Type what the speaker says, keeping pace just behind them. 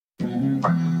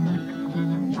Little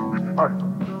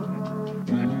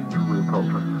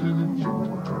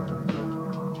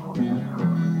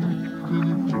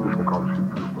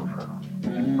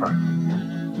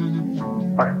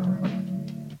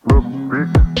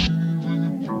bitch,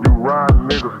 you ride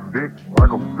niggas dick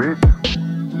like a bitch.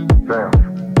 Damn.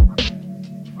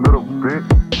 Little bitch,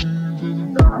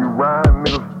 you ride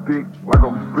niggas dick like a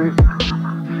bitch.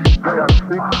 I got 6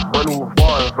 brand new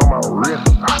bars on my wrist.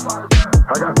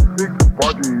 I got 6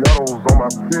 Bargianos on my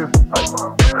fist.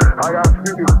 I got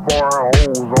 50 foreign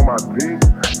hoes on my dick.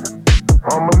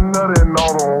 I'm a nut and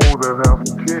all the hoes that have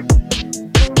some kick.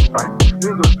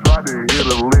 Niggas tried to hit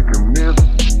a lick and miss.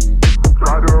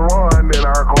 Tried to run, then I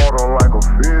caught him like a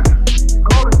fish.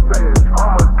 Call it fast,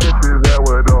 I'ma catch his ass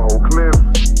with the whole clip.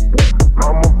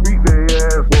 I'ma beat their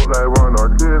ass up like run or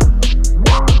kiss.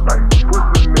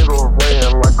 Pussy nigga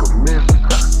ran like a miss.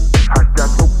 I got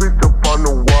your bitch up on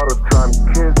the water trying to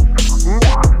kiss.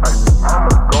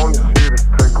 I'ma go in the shit and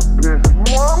take a piss.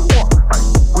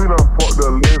 We done fucked the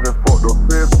living, fucked the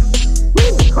fifth.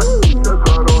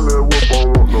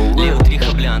 Лил 3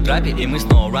 хабля на трапе, и мы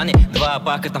снова в ране. 2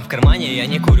 пака там в кармане, я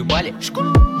не курю пали.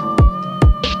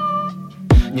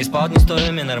 Не спал дни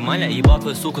стоями нормально, ебал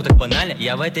твою суку так банально.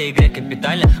 Я в этой игре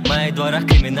капитально, в моих дворах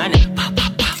криминально.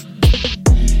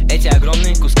 Эти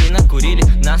огромные куски накурили,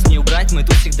 нас не убрать, мы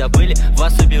тут всегда были.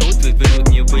 Вас уберут, вы тут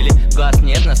не были. Глаз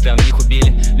нет, нас прям в них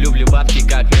убили. Люблю бабки,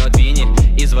 как мед вини,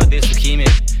 из воды сухими.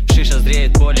 Шиша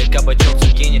зреет, поле, кабачок,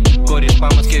 цукини. Кореш по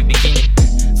Москве в бикини.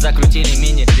 Закрутили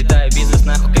мини, летаю бизнес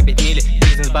нахуй копить мили.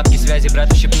 Бизнес, бабки, связи,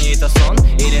 брат, ущипни, это сон.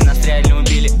 Или нас реально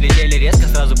убили, летели резко,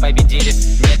 сразу победили.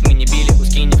 Нет, мы не били,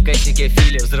 ускини в кэсике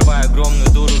фили. Взрываю огромную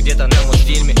дуру где-то на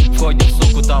мультфильме. Входим в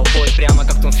суку толпой, прямо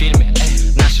как в том фильме.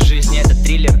 Наша жизнь это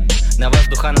триллер, на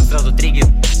воздуха нам сразу триггер.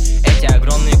 Эти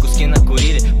огромные куски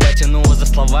накурили, потянуло за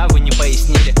слова, вы не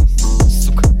пояснили.